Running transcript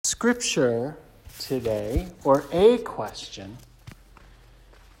scripture today, or a question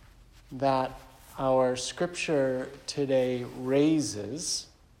that our scripture today raises,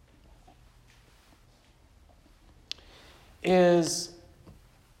 is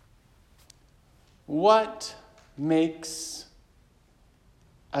what makes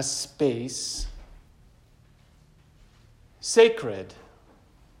a space sacred?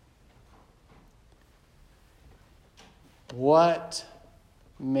 What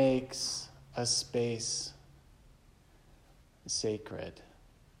makes a space sacred?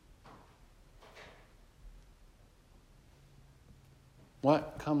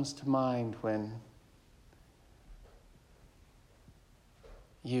 What comes to mind when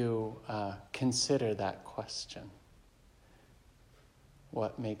you consider that question?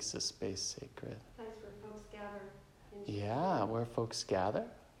 What makes a space sacred? Place where folks gather. Yeah, where folks gather.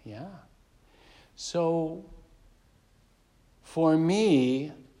 Yeah. So, for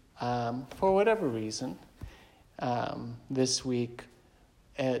me, for whatever reason, this week,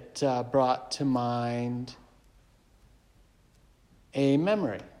 it brought to mind a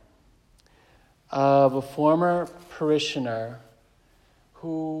memory of a former parishioner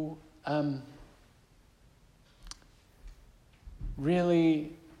who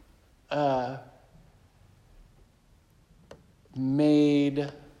really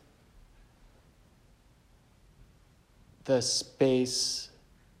made the space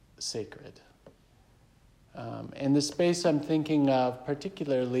sacred. And the space I'm thinking of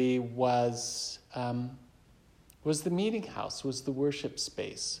particularly was the meeting house, was the worship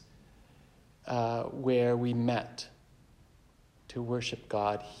space where we met to worship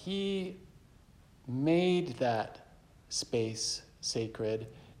God. He made that space sacred,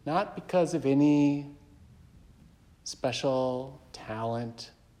 not because of any special talent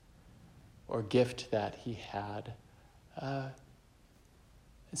or gift that he had,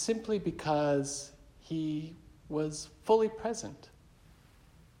 simply because he was fully present.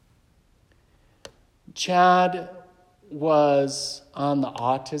 Chad was on the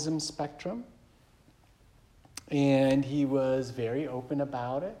autism spectrum, and he was very open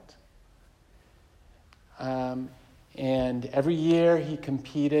about it. And every year he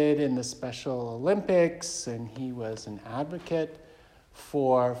competed in the Special Olympics, and he was an advocate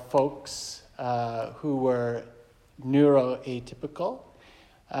for folks who were neuroatypical.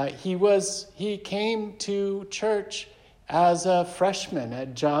 He came to church as a freshman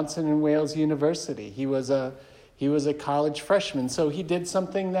at Johnson & Wales University. He was a college freshman, so he did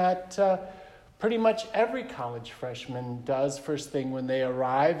something that pretty much every college freshman does first thing when they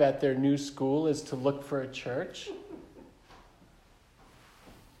arrive at their new school, is to look for a church.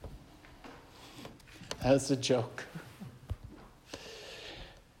 That's a joke.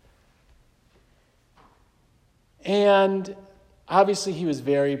 And obviously he was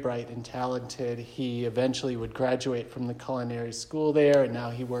very bright and talented. He eventually would graduate from the culinary school there, and now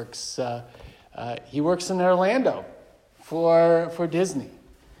he works in Orlando for Disney.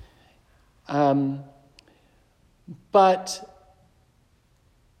 But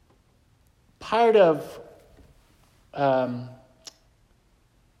part of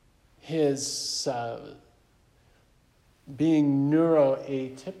his being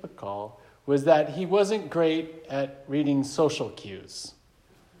neuroatypical was that he wasn't great at reading social cues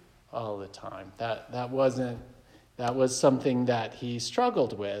all the time. That was something that he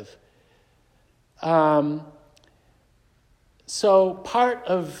struggled with. So part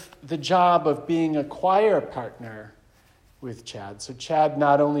of the job of being a choir partner with Chad, so Chad,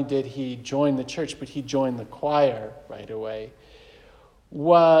 not only did he join the church, but he joined the choir right away,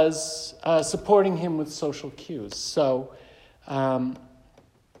 was supporting him with social cues.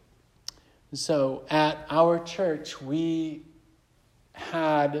 So at our church, we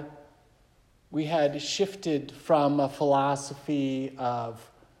had shifted from a philosophy of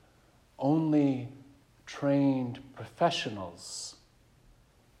only trained professionals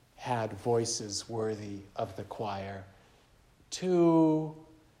had voices worthy of the choir to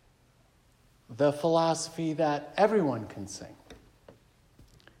the philosophy that everyone can sing.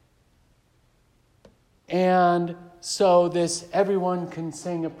 And so this everyone can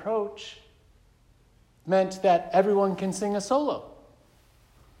sing approach meant that everyone can sing a solo.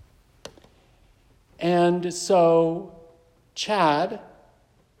 And so Chad,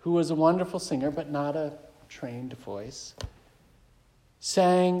 who was a wonderful singer but not a trained voice,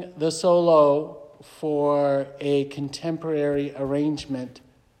 sang the solo for a contemporary arrangement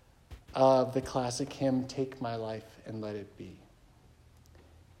of the classic hymn, "Take My Life and Let It Be."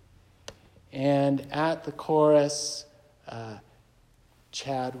 And at the chorus,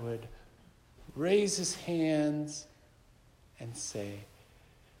 Chad would raise his hands and say,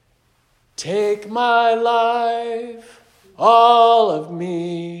 Take my life, all of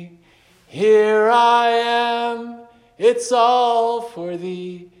me. Here I am, it's all for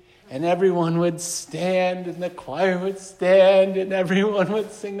thee. And everyone would stand, and the choir would stand, and everyone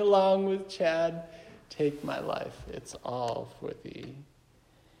would sing along with Chad. Take my life, it's all for thee.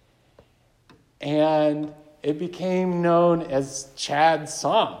 And it became known as Chad's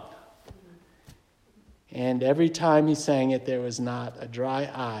song. And every time he sang it, there was not a dry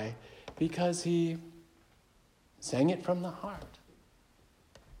eye, because he sang it from the heart.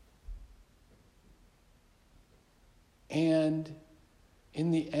 And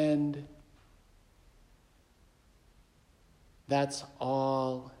in the end, that's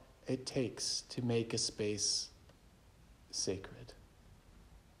all it takes to make a space sacred.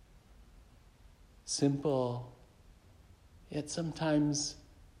 Simple, yet sometimes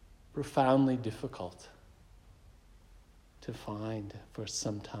profoundly difficult to find for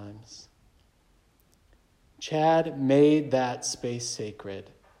sometimes. Chad made that space sacred.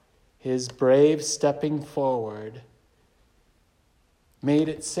 His brave stepping forward made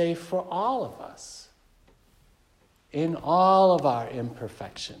it safe for all of us, in all of our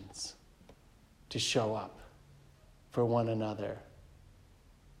imperfections, to show up for one another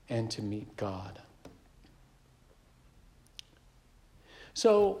and to meet God.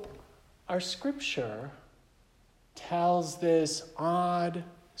 So our scripture tells this odd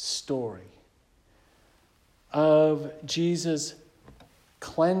story of Jesus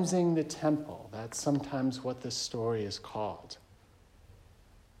cleansing the temple. That's sometimes what the story is called.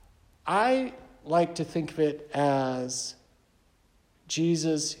 I like to think of it as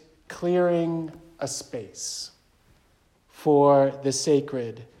Jesus clearing a space for the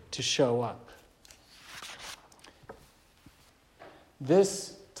sacred to show up.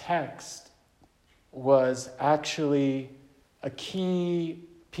 This text was actually a key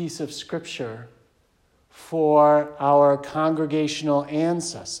piece of scripture for our congregational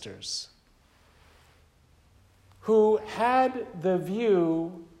ancestors, who had the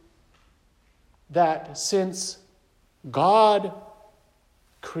view that since God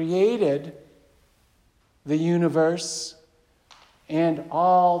created the universe and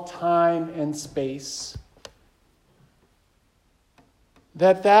all time and space,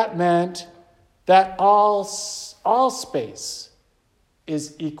 that meant that all space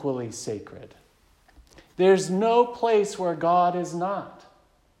is equally sacred. There's no place where God is not.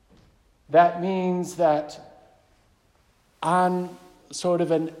 That means that on sort of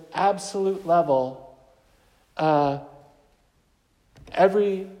an absolute level,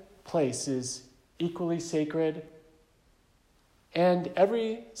 every place is equally sacred, and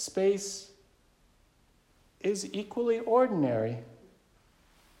every space is equally ordinary.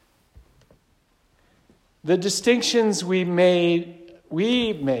 The distinctions we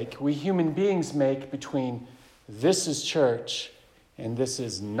human beings make between this is church and this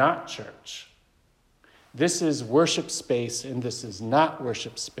is not church, this is worship space and this is not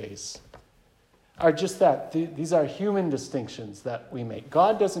worship space, are just that. These are human distinctions that we make.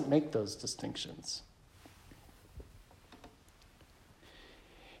 God doesn't make those distinctions.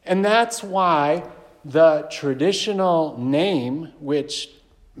 And that's why the traditional name, which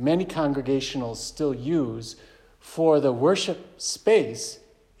many congregationals still use for the worship space,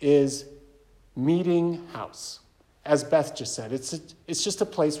 is meeting house. As Beth just said, it's just a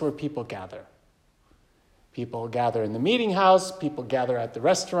place where people gather. People gather in the meeting house, people gather at the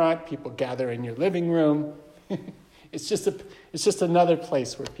restaurant, people gather in your living room. It's just another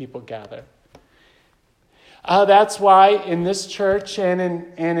place where people gather. That's why in this church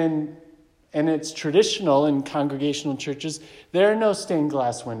and it's traditional in congregational churches, there are no stained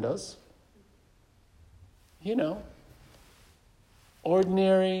glass windows.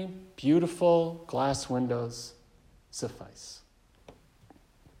 Ordinary, beautiful glass windows suffice.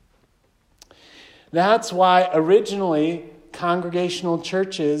 That's why originally congregational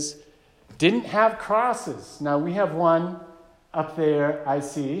churches didn't have crosses. Now we have one up there, I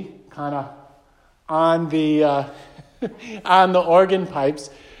see, kind of on the on the organ pipes,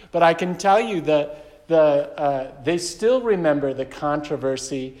 but I can tell you that they still remember the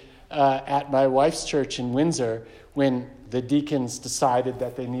controversy at my wife's church in Windsor when the deacons decided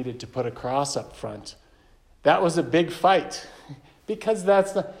that they needed to put a cross up front. That was a big fight because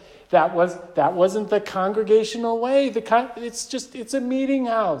that wasn't the congregational way. It's a meeting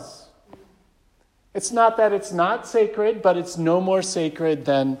house. It's not that it's not sacred, but it's no more sacred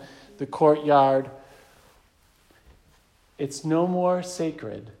than the courtyard. It's no more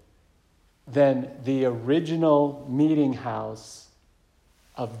sacred than the original meeting house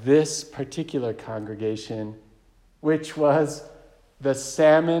of this particular congregation, which was the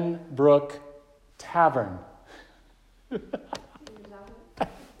Salmon Brook Tavern.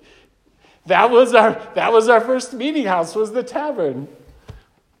 That was our first meeting house, was the tavern.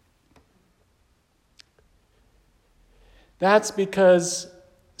 That's because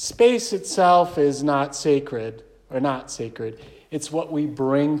space itself is not sacred. It's what we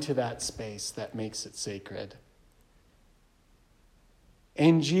bring to that space that makes it sacred.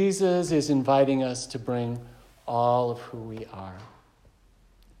 And Jesus is inviting us to bring all of who we are.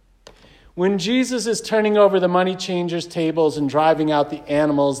 When Jesus is turning over the money changers' tables and driving out the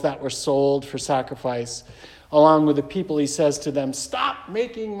animals that were sold for sacrifice, along with the people, he says to them, "Stop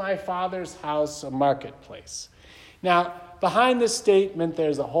making my Father's house a marketplace." Now, behind this statement,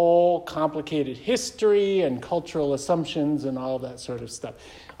 there's a whole complicated history and cultural assumptions and all that sort of stuff.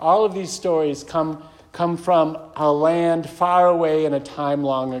 All of these stories come from a land far away in a time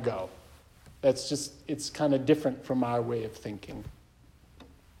long ago. It's kind of different from our way of thinking.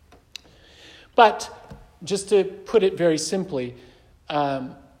 But just to put it very simply,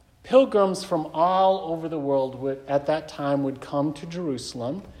 pilgrims from all over the world at that time would come to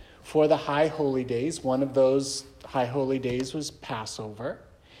Jerusalem for the High Holy Days. One of those High Holy Days was Passover.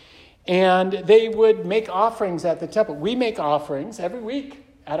 And they would make offerings at the temple. We make offerings every week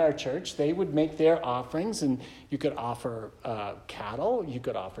at our church. They would make their offerings, and you could offer cattle, you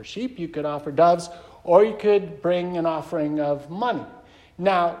could offer sheep, you could offer doves, or you could bring an offering of money.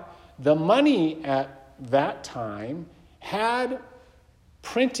 Now, the money at that time had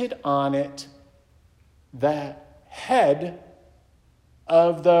printed on it the head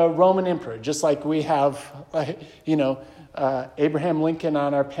of the Roman emperor, just like we have, Abraham Lincoln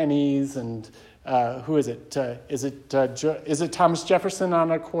on our pennies, and who is it? Is it Thomas Jefferson on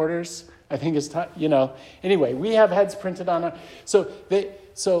our quarters? I think it's, Anyway, we have heads printed on our. So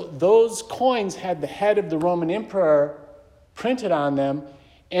those coins had the head of the Roman emperor printed on them,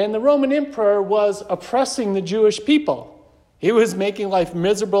 and the Roman emperor was oppressing the Jewish people. He was making life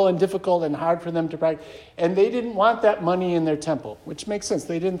miserable and difficult and hard for them to practice. And they didn't want that money in their temple, which makes sense.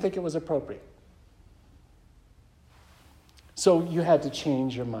 They didn't think it was appropriate. So you had to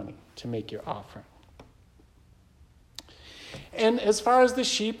change your money to make your offering. And as far as the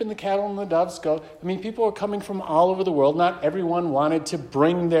sheep and the cattle and the doves go, people were coming from all over the world. Not everyone wanted to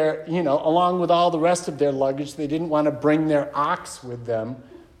bring their, along with all the rest of their luggage, they didn't want to bring their ox with them,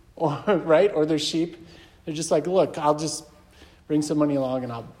 or their sheep. They're just like, look, I'll just bring some money along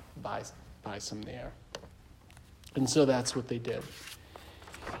and I'll buy some there. And so that's what they did.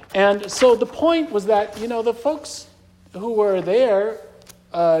 And so the point was that, the folks who were there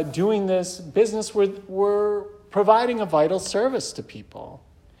doing this business were providing a vital service to people.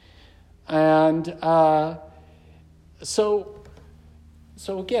 And so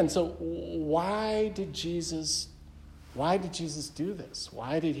why did Jesus do this?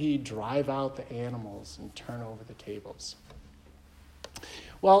 Why did he drive out the animals and turn over the tables?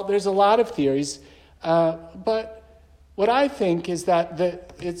 Well, there's a lot of theories, but what I think is that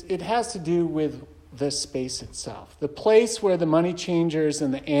it has to do with the space itself. The place where the money changers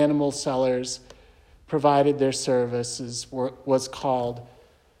and the animal sellers provided their services was called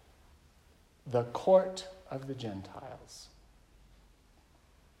the Court of the Gentiles.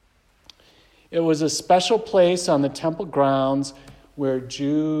 It was a special place on the temple grounds where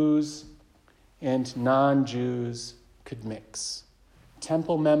Jews and non-Jews could mix.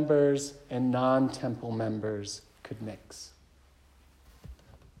 Temple members and non-temple members could mix.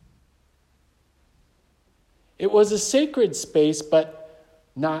 It was a sacred space, but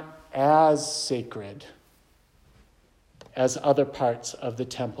not as sacred as other parts of the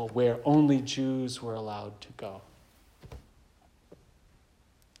temple where only Jews were allowed to go.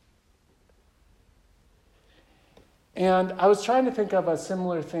 And I was trying to think of a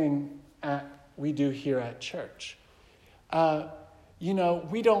similar thing we do here at church. We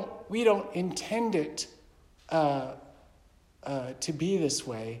don't intend it to be this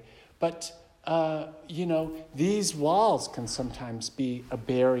way, but these walls can sometimes be a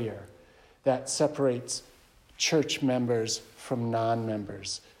barrier that separates church members from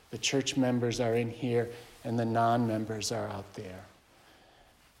non-members. The church members are in here and the non-members are out there.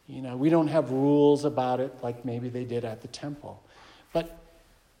 We don't have rules about it like maybe they did at the temple. But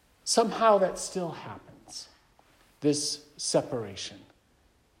somehow that still happens. This separation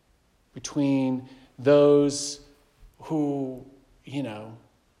between those who,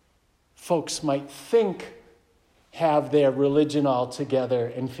 folks might think have their religion all together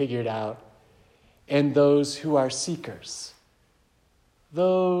and figured out, and those who are seekers,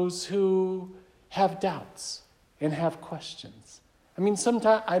 those who have doubts and have questions.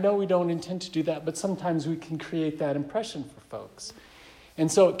 Sometimes, I know we don't intend to do that, but sometimes we can create that impression for folks.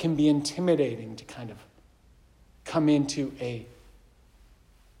 And so it can be intimidating to kind of come into a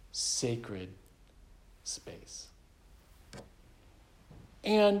sacred space.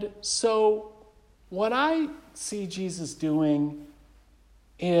 And so what I see Jesus doing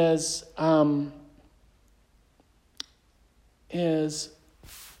is so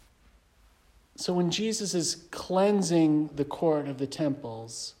when Jesus is cleansing the court of the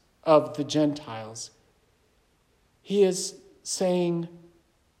temples of the Gentiles, he is saying,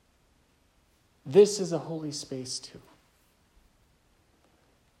 this is a holy space too.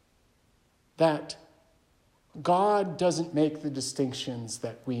 That God doesn't make the distinctions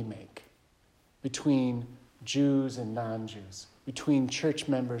that we make between Jews and non-Jews, between church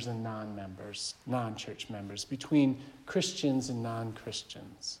members and non-members, non-church members, between Christians and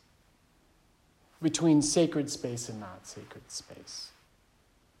non-Christians, between sacred space and not sacred space.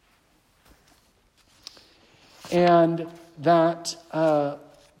 And that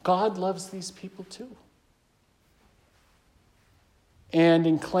God loves these people too. And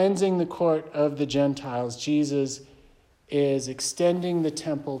in cleansing the court of the Gentiles, Jesus is extending the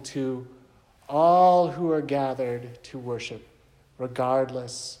temple to all who are gathered to worship,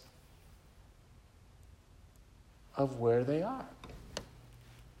 regardless of where they are,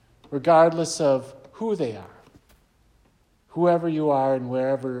 regardless of who they are. Whoever you are and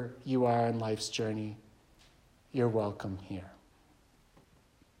wherever you are in life's journey, you're welcome here.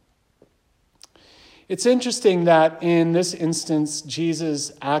 It's interesting that in this instance,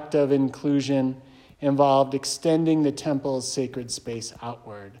 Jesus' act of inclusion involved extending the temple's sacred space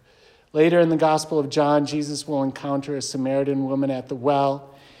outward. Later in the Gospel of John, Jesus will encounter a Samaritan woman at the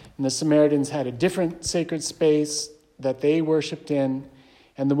well, and the Samaritans had a different sacred space that they worshipped in.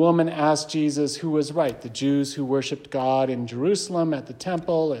 And the woman asked Jesus who was right, the Jews who worshipped God in Jerusalem at the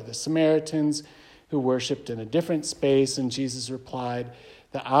temple, or the Samaritans who worshipped in a different space. And Jesus replied,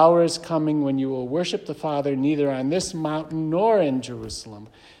 the hour is coming when you will worship the Father neither on this mountain nor in Jerusalem.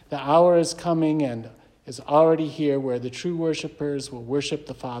 The hour is coming and is already here where the true worshipers will worship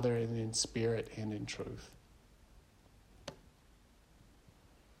the Father in spirit and in truth.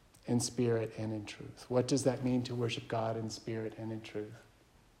 In spirit and in truth. What does that mean to worship God in spirit and in truth?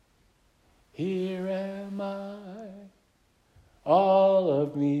 Here am I, all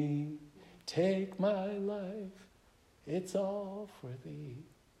of me, take my life, it's all for thee.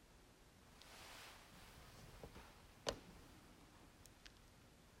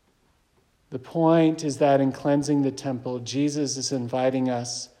 The point is that in cleansing the temple, Jesus is inviting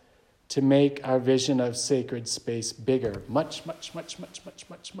us to make our vision of sacred space bigger, much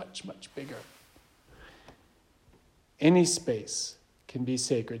bigger. Any space can be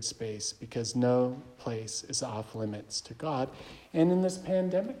sacred space because no place is off limits to God. And in this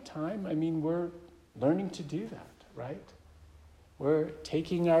pandemic time, we're learning to do that, right? We're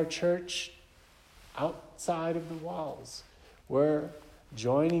taking our church outside of the walls. We're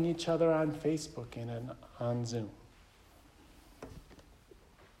joining each other on Facebook and on Zoom.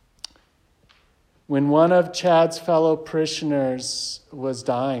 When one of Chad's fellow parishioners was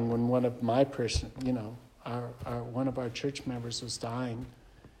dying, when one of my parishioners, one of our church members was dying,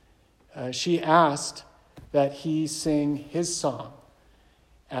 she asked that he sing his song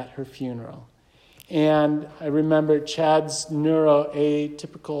at her funeral. And I remember Chad's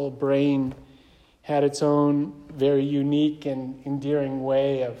neuroatypical brain had its own very unique and endearing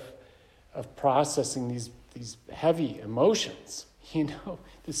way of processing these heavy emotions.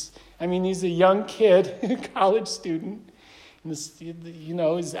 He's a young kid, a college student, and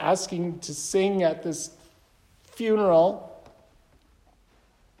is asking to sing at this funeral.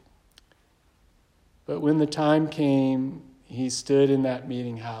 But when the time came, he stood in that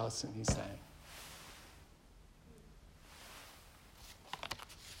meeting house and he sang.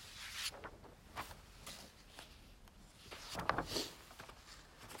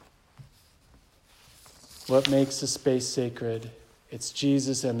 What makes a space sacred? It's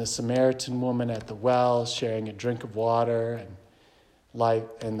Jesus and the Samaritan woman at the well sharing a drink of water and light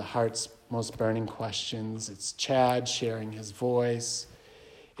and the heart's most burning questions. It's Chad sharing his voice.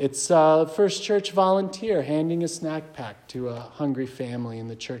 It's a First Church volunteer handing a snack pack to a hungry family in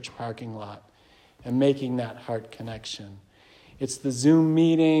the church parking lot and making that heart connection. It's the Zoom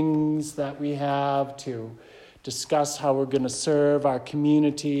meetings that we have to discuss how we're going to serve our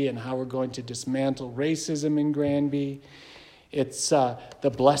community and how we're going to dismantle racism in Granby. It's the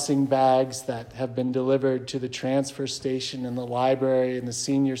blessing bags that have been delivered to the transfer station and the library and the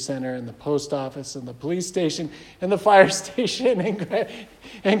senior center and the post office and the police station and the fire station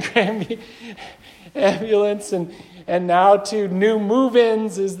and Granby ambulance and now to new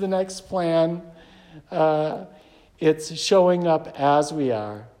move-ins is the next plan. It's showing up as we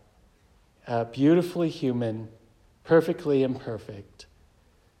are, beautifully human, perfectly imperfect,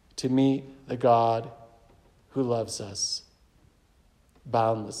 to meet the God who loves us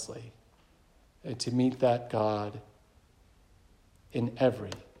boundlessly, and to meet that God in every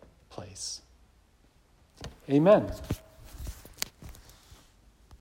place. Amen.